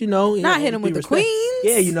y'all. Just, not hit them with the Queens.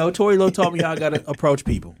 Yeah, Tori Lowe taught me how I got to approach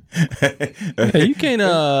people. Hey, you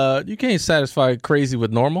can't satisfy crazy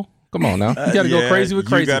with normal. Come on now. You got to go crazy with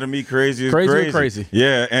crazy. You got to meet crazy with crazy. Crazy With crazy.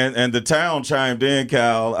 Yeah, and the town chimed in,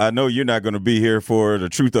 Cal. I know you're not going to be here for the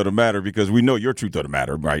truth of the matter because we know your truth of the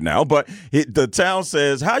matter right now. But the town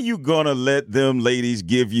says, how you going to let them ladies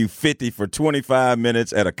give you 50 for 25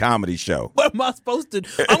 minutes at a comedy show? What am I supposed to do?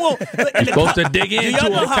 You're supposed to dig into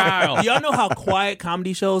it, Kyle. Do y'all know how quiet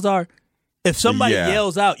comedy shows are? If somebody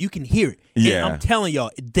yells out, you can hear it. Yeah. And I'm telling y'all,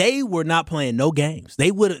 they were not playing no games. They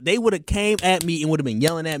would have came at me and would have been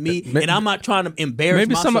yelling at me. And I'm not trying to embarrass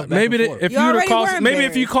myself.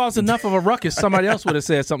 If you caused enough of a ruckus, somebody else would have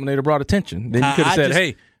said something. They'd have brought attention. Then you could have said,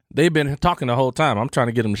 "Hey, they've been talking the whole time. I'm trying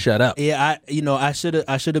to get them to shut up." Yeah, I should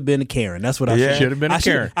have been a Karen. That's what I should have been.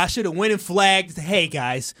 Karen. I should have went and flagged. Hey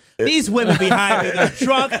guys, these women behind me, they're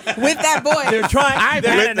drunk with that boy. They're trying.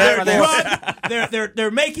 They're drunk.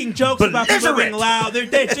 They're making jokes about people being loud.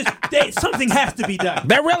 Something has to be done.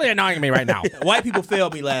 They're really annoying me right now. White people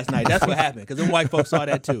failed me last night. That's what happened because them white folks saw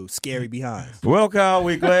that too. Scary behinds. Well, Kyle,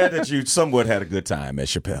 we're glad that you somewhat had a good time at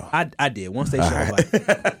Chappelle. I did once they showed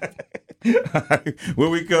up.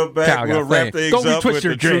 When we come back, Kyle, we'll wrap things up with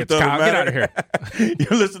the truth of the matter. Get out of here. You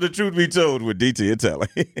listen to Truth Be Told with DT and Telly.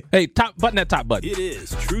 Hey, button that top button. It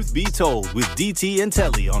is Truth Be Told with DT and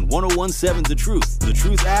Telly on 1017 The Truth, The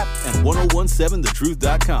Truth app, and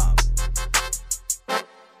 1017thetruth.com.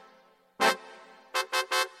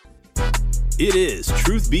 It is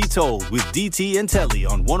Truth Be Told with DT and Telly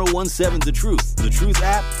on 1017 The Truth, The Truth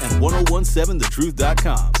app, and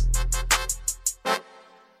 1017thetruth.com.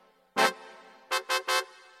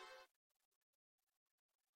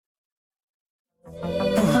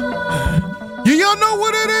 Y'all know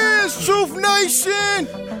what it is, Truth Nation.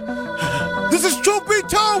 This is Truth Be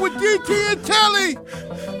Told with DT and Telly.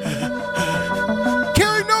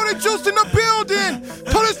 Carrie Nona Juice in the building.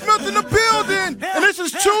 Tony Smith in the building. And this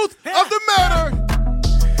is Truth of the Matter.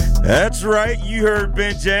 That's right. You heard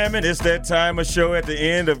Benjamin. It's that time of show. At the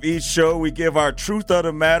end of each show, we give our truth of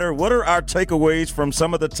the matter. What are our takeaways from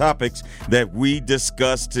some of the topics that we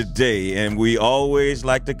discussed today? And we always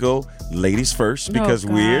like to go ladies first because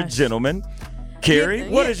we're gentlemen. Carrie,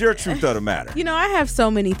 what is your truth of the matter? I have so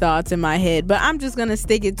many thoughts in my head, but I'm just going to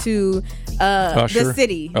stick it to the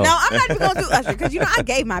city. Oh. No, I'm not even going to do Usher because, I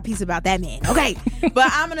gave my piece about that man. Okay. But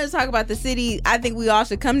I'm going to talk about the city. I think we all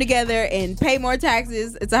should come together and pay more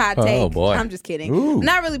taxes. It's a hot take. Oh, boy. I'm just kidding. Ooh.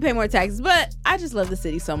 Not really pay more taxes, but I just love the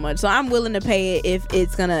city so much. So I'm willing to pay it if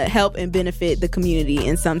it's going to help and benefit the community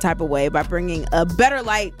in some type of way by bringing a better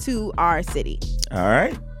light to our city. All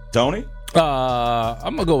right. Tony?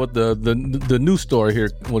 I'm gonna go with the news story here.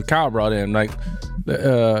 What Kyle brought in, we in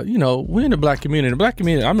the black community. In the black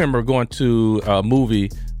community, I remember going to a movie,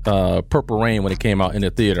 Purple Rain, when it came out in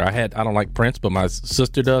the theater. I don't like Prince, but my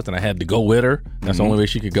sister does, and I had to go with her. That's the only way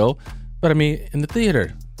she could go. But I mean, in the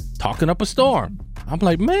theater, talking up a storm. I'm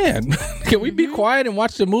like, man, can we be quiet and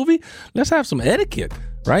watch the movie? Let's have some etiquette,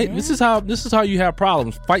 right? Yeah. This is how you have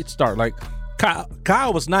problems. Fights start. Like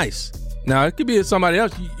Kyle was nice. Now, it could be somebody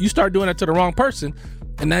else. You start doing it to the wrong person,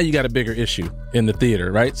 and now you got a bigger issue in the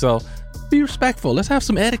theater, right? So be respectful. Let's have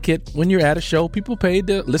some etiquette when you're at a show. People paid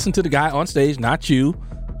to listen to the guy on stage, not you,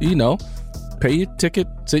 pay your ticket,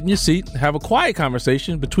 sit in your seat, have a quiet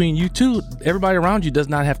conversation between you two. Everybody around you does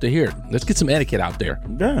not have to hear it. Let's get some etiquette out there.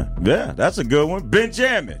 Yeah, that's a good one.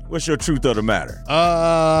 Benjamin, what's your truth of the matter?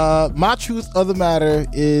 My truth of the matter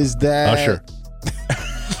is that Usher.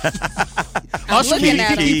 Usher needed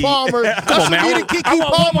Keke Palmer. Come on, man. Usher needed Keke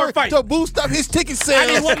Palmer to boost up his ticket sales.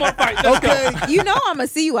 I need one more fight. Let's go. You know I'm going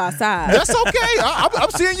to see you outside. That's okay. I'm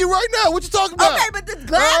seeing you right now. What you talking about? Okay, but the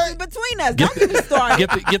glass is between us. Don't get me started.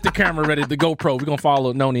 Get the camera ready, the GoPro. We're going to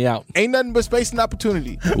follow Noni out. Ain't nothing but space and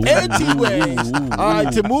opportunity. Anyways, all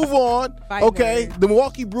right, to move on, okay, the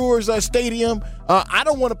Milwaukee Brewers Stadium, I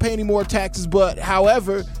don't want to pay any more taxes, but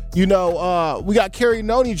however, we got Carrie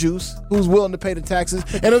Noni Juice, who's willing to pay the taxes.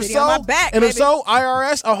 And if so,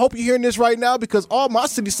 IRS, I hope you're hearing this right now because all my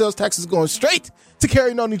city sales tax is going straight to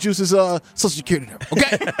Carrie Noni Juice's Social Security number.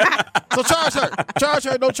 Okay? So charge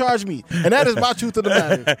her, don't charge me. And that is my truth of the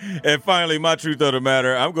matter. And finally, my truth of the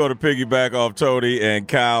matter, I'm going to piggyback off Tony and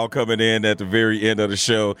Kyle coming in at the very end of the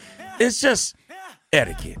show. It's just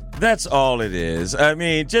etiquette. That's all it is. I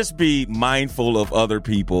mean, just be mindful of other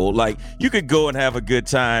people. Like, you could go and have a good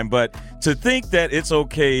time, but to think that it's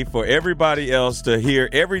okay for everybody else to hear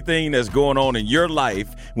everything that's going on in your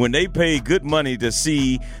life when they pay good money to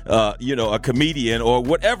see, a comedian or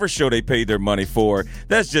whatever show they paid their money for,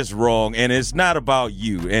 that's just wrong. And it's not about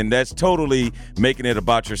you. And that's totally making it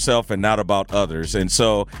about yourself and not about others. And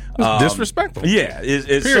so disrespectful. Yeah,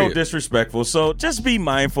 it's so disrespectful. So just be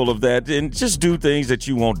mindful of that and just do things that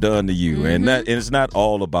you want done to you. And it's not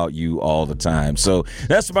all about you all the time. So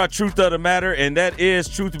that's my truth of the matter. And that is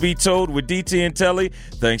Truth Be Told with DT and Telly.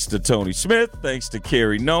 Thanks to Tony Smith. Thanks to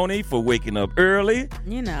Carrie Noni for waking up early.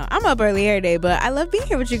 I'm up early every day, but I love being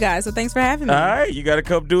here with you guys. So thanks for having me. All right, you got to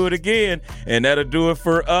come do it again. And that'll do it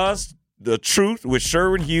for us. The Truth with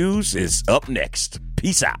Sherwin Hughes is up next.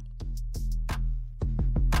 Peace out.